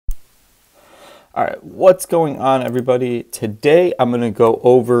All right, what's going on, everybody? Today I'm going to go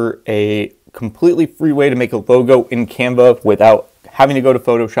over a completely free way to make a logo in Canva without having to go to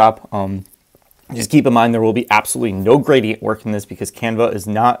Photoshop. Just keep in mind there will be absolutely no gradient work in this because Canva is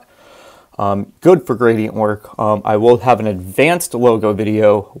not good for gradient work. I will have an advanced logo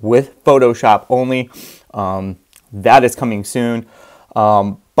video with Photoshop only. That is coming soon.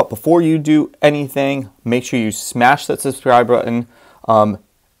 But before you do anything, make sure you smash that subscribe button.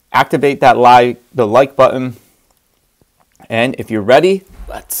 Activate that the like button, and if you're ready,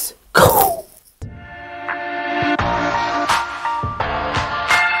 let's go.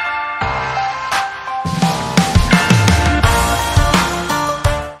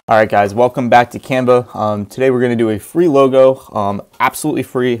 All right, guys, welcome back to Canva. Today we're going to do a free logo, absolutely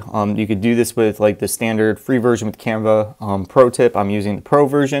free. You could do this with like the standard free version with Canva. Pro tip, I'm using the pro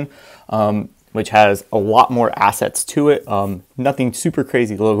version, which has a lot more assets to it. Nothing super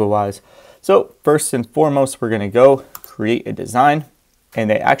crazy logo-wise. So first and foremost, we're going to go create a design, and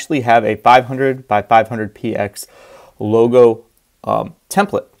they actually have a 500 by 500 px logo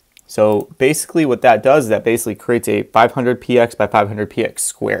template. So basically what that does is that basically creates a 500 px by 500 px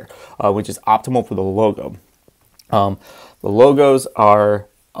square, which is optimal for the logo. The logos are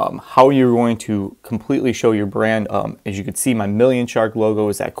how you're going to completely show your brand. As you can see, my Million Shark logo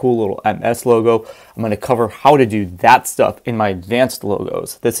is that cool little MS logo. I'm going to cover how to do that stuff in my advanced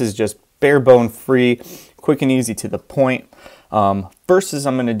logos. This is just bare bone free, quick and easy to the point. First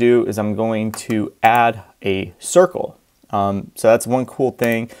I'm going to do is I'm going to add a circle. So that's one cool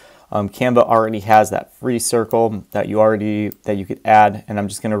thing. Canva already has that free circle that you could add, and I'm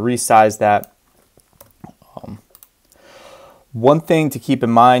just going to resize that. One thing to keep in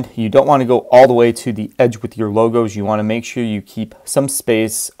mind, you don't want to go all the way to the edge with your logos. You want to make sure you keep some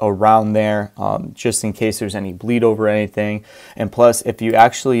space around there, just in case there's any bleed over anything. And plus, if you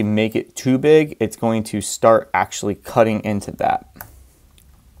actually make it too big, it's going to start actually cutting into that.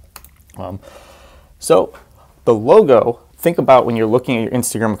 So the logo, think about when you're looking at your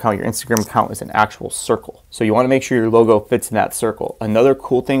Instagram account is an actual circle. So you want to make sure your logo fits in that circle. Another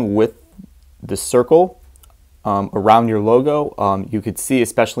cool thing with the circle around your logo, you could see,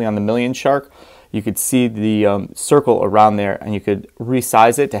 especially on the Million Shark, you could see the circle around there, and you could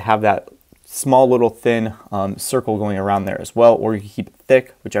resize it to have that small little thin circle going around there as well, or you can keep it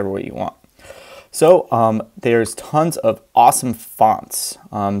thick, whichever way you want. So there's tons of awesome fonts.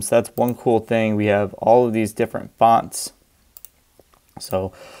 So that's one cool thing. We have all of these different fonts.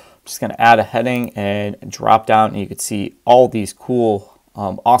 So I'm just going to add a heading and drop down, and you can see all these cool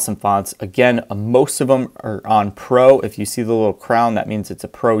awesome fonts. Again, most of them are on Pro. If you see the little crown, that means it's a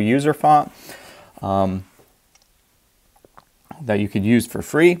Pro user font that you could use for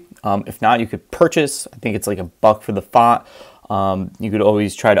free. If not, you could purchase. I think it's like $1 for the font. You could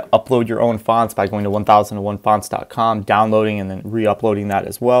always try to upload your own fonts by going to 1001fonts.com, downloading and then re-uploading that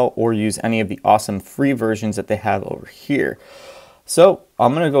as well, or use any of the awesome free versions that they have over here. So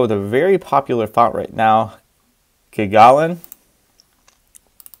I'm going to go with a very popular font right now, Gagalan.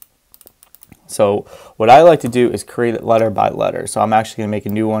 So what I like to do is create it letter by letter. So I'm actually going to make a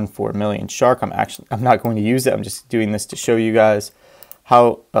new one for Million Shark. I'm not going to use it. I'm just doing this to show you guys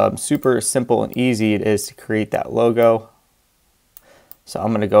how super simple and easy it is to create that logo. So I'm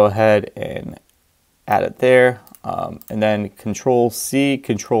going to go ahead and add it there, and then Control-C,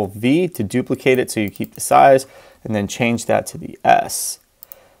 Control-V to duplicate it so you keep the size, and then change that to the S,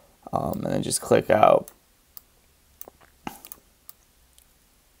 and then just click out.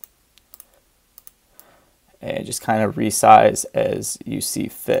 And just kind of resize as you see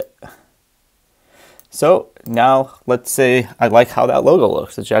fit. So now let's say I like how that logo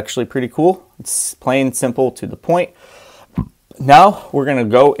looks. It's actually pretty cool. It's plain, simple, to the point. Now we're going to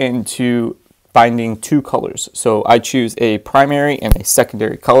go into finding two colors. So I choose a primary and a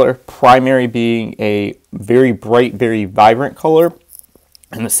secondary color. Primary being a very bright, very vibrant color,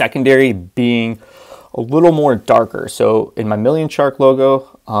 and the secondary being a little more darker. So in my Million Shark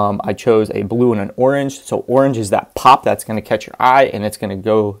logo, I chose a blue and an orange. So orange is that pop that's going to catch your eye, and it's going to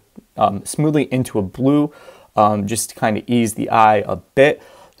go smoothly into a blue, just to kind of ease the eye a bit.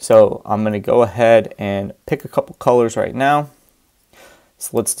 So I'm going to go ahead and pick a couple colors right now.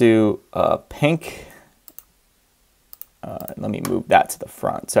 So let's do pink. Let me move that to the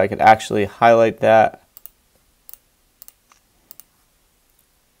front so I could actually highlight that.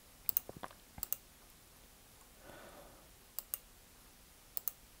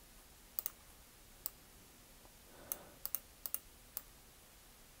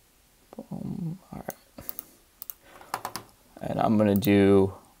 All right. And I'm going to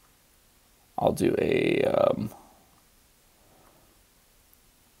do, I'll do a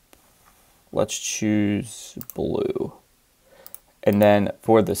let's choose blue. And then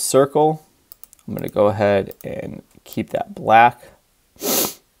for the circle, I'm going to go ahead and keep that black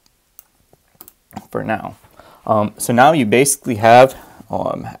for now. So now you basically have,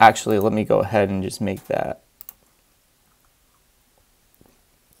 actually, let me go ahead and just make that.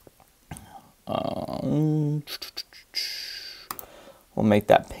 We'll make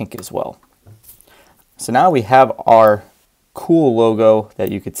that pink as well. So now we have our cool logo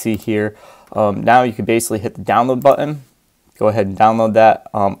that you could see here. Now you can basically hit the download button. Go ahead and download that.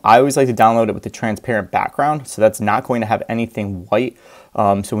 I always like to download it with the transparent background, so that's not going to have anything white.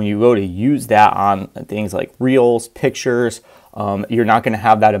 So when you go to use that on things like reels, pictures, you're not going to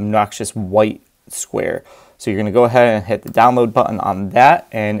have that obnoxious white square. So you're going to go ahead and hit the download button on that,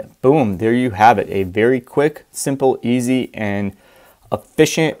 and boom, there you have it. A very quick, simple, easy, and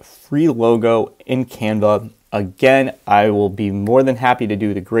efficient free logo in Canva. Again, I will be more than happy to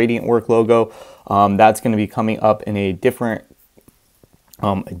do the gradient work logo. That's going to be coming up in a different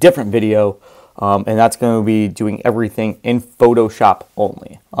video, and that's going to be doing everything in Photoshop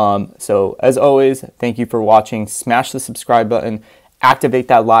only. So as always, thank you for watching. Smash the subscribe button, activate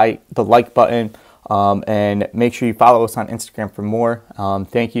that the like button, and make sure you follow us on Instagram for more.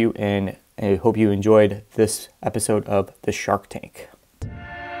 Thank you, and I hope you enjoyed this episode of the Shark Tank.